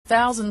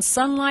100,000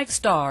 sun-like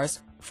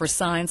stars for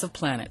signs of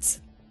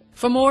planets.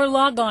 For more,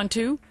 log on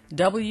to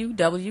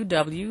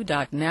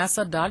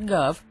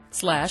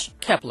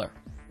www.nasa.gov/Kepler.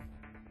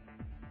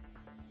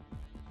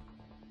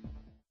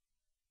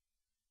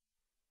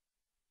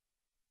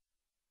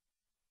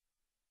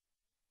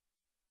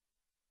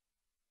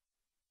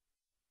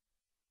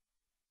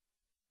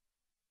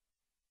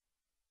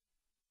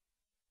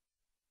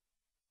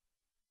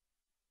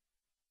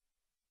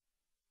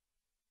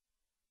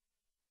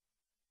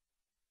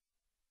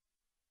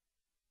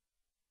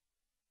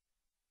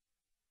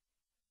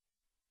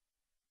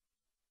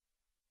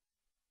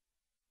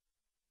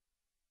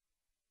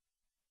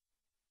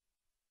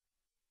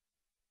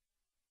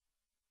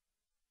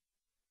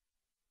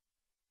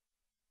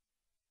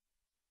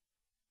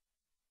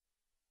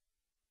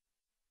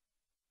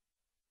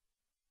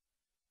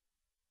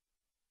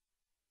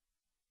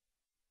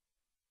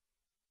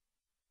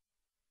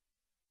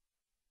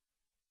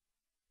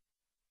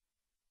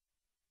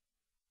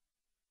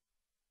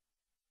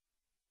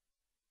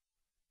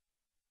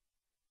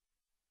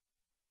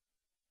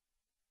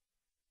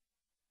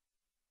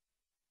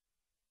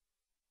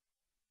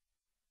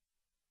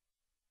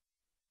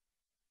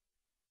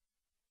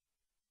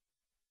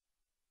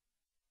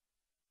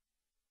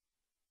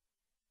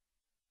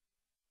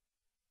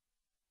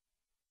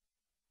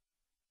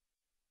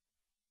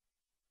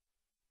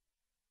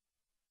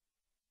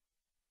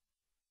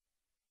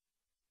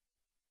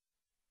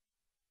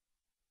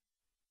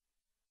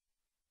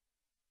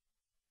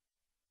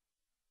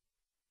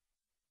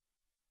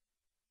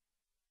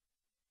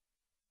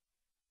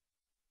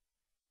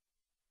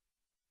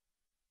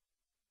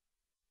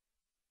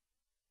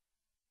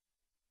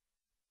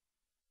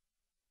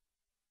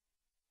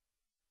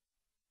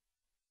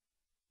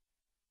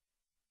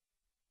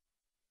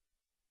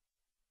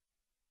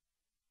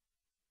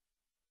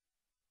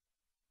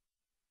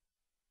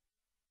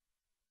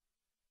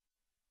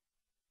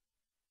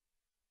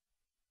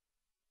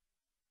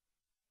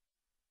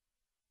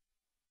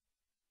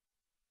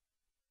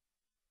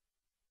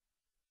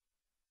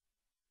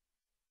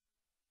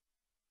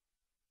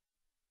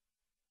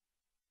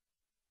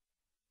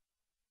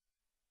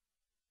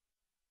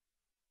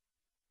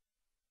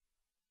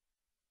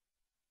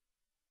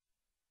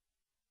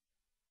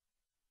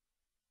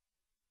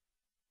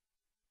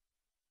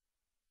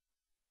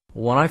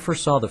 When I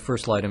first saw the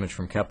first light image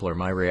from Kepler,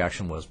 my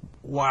reaction was,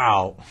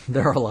 wow,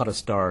 there are a lot of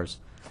stars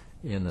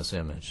in this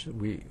image.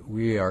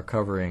 We are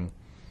covering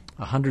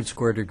 100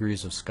 square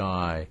degrees of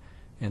sky,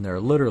 and there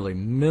are literally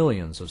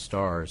millions of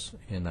stars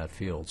in that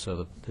field.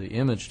 So the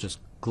image just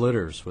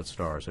glitters with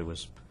stars. It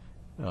was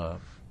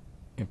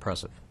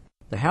impressive.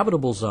 The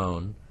habitable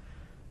zone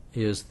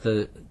is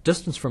the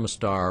distance from a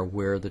star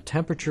where the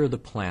temperature of the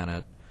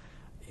planet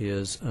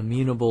is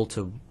amenable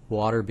to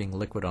water being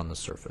liquid on the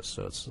surface.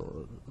 So it's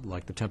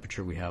like the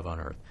temperature we have on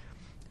Earth.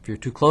 If you're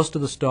too close to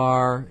the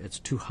star, it's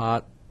too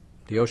hot,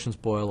 the oceans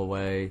boil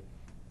away,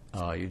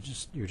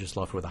 you're just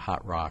left with a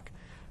hot rock.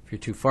 If you're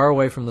too far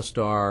away from the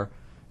star,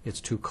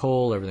 it's too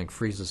cold, everything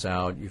freezes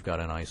out, you've got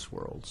an ice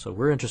world. So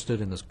we're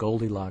interested in this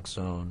Goldilocks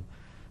zone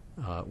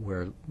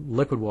where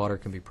liquid water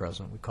can be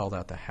present. We call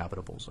that the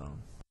habitable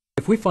zone.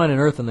 If we find an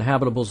Earth in the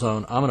habitable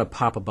zone, I'm going to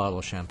pop a bottle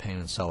of champagne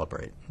and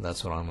celebrate.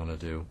 That's what I'm going to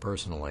do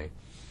personally.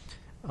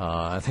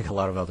 I think a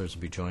lot of others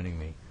will be joining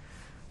me.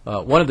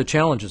 One of the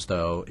challenges,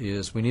 though,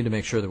 is we need to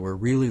make sure that we're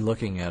really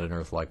looking at an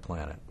Earth-like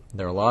planet.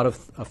 There are a lot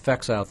of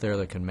effects out there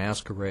that can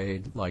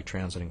masquerade like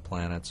transiting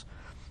planets,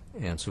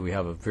 and so we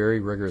have a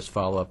very rigorous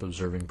follow-up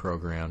observing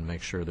program to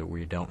make sure that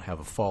we don't have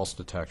a false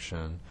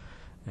detection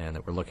and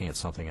that we're looking at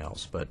something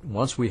else. But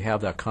once we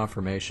have that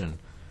confirmation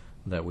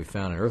that we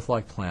found an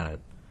Earth-like planet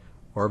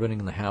orbiting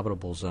in the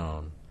habitable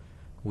zone,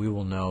 we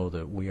will know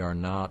that we are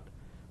not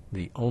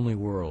the only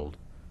world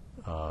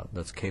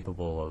that's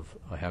capable of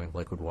having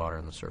liquid water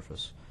on the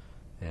surface,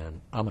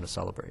 and I'm going to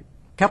celebrate.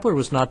 Kepler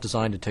was not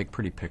designed to take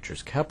pretty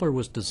pictures. Kepler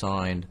was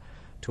designed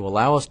to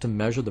allow us to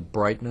measure the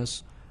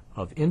brightness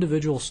of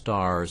individual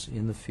stars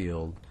in the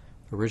field,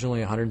 originally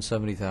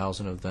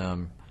 170,000 of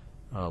them,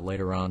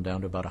 later on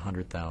down to about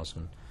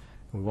 100,000.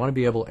 We want to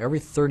be able, every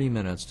 30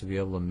 minutes, to be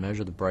able to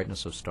measure the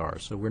brightness of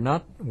stars. So we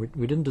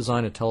didn't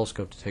design a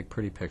telescope to take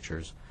pretty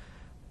pictures.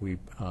 We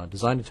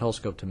designed a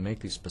telescope to make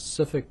these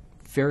specific,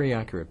 very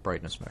accurate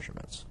brightness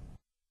measurements.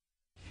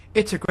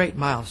 It's a great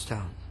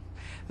milestone.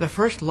 The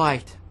first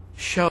light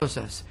shows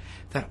us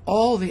that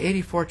all the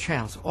 84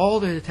 channels, all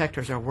the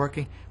detectors are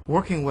working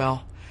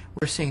well.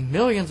 We're seeing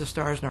millions of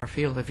stars in our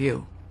field of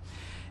view.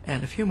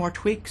 And a few more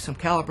tweaks, some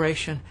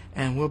calibration,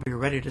 and we'll be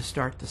ready to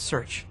start the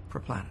search for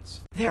planets.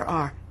 There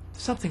are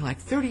something like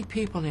 30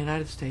 people in the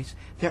United States.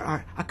 There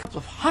are a couple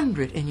of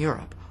hundred in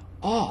Europe,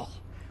 all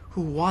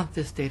who want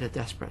this data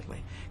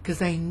desperately, because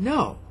they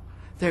know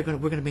we're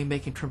going to be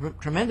making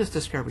tremendous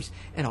discoveries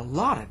in a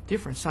lot of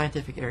different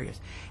scientific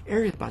areas.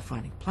 Areas about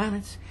finding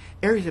planets,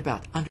 areas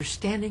about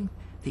understanding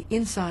the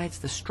insides,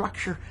 the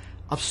structure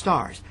of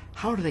stars.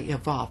 How do they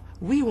evolve?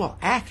 We will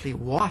actually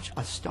watch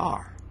a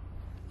star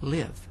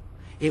live.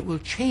 It will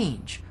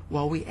change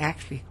while we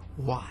actually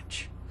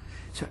watch.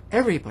 So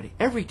everybody,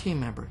 every team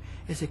member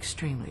is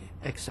extremely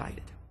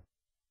excited.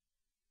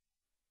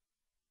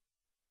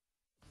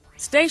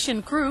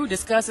 Station crew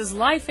discusses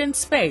life in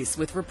space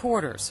with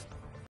reporters.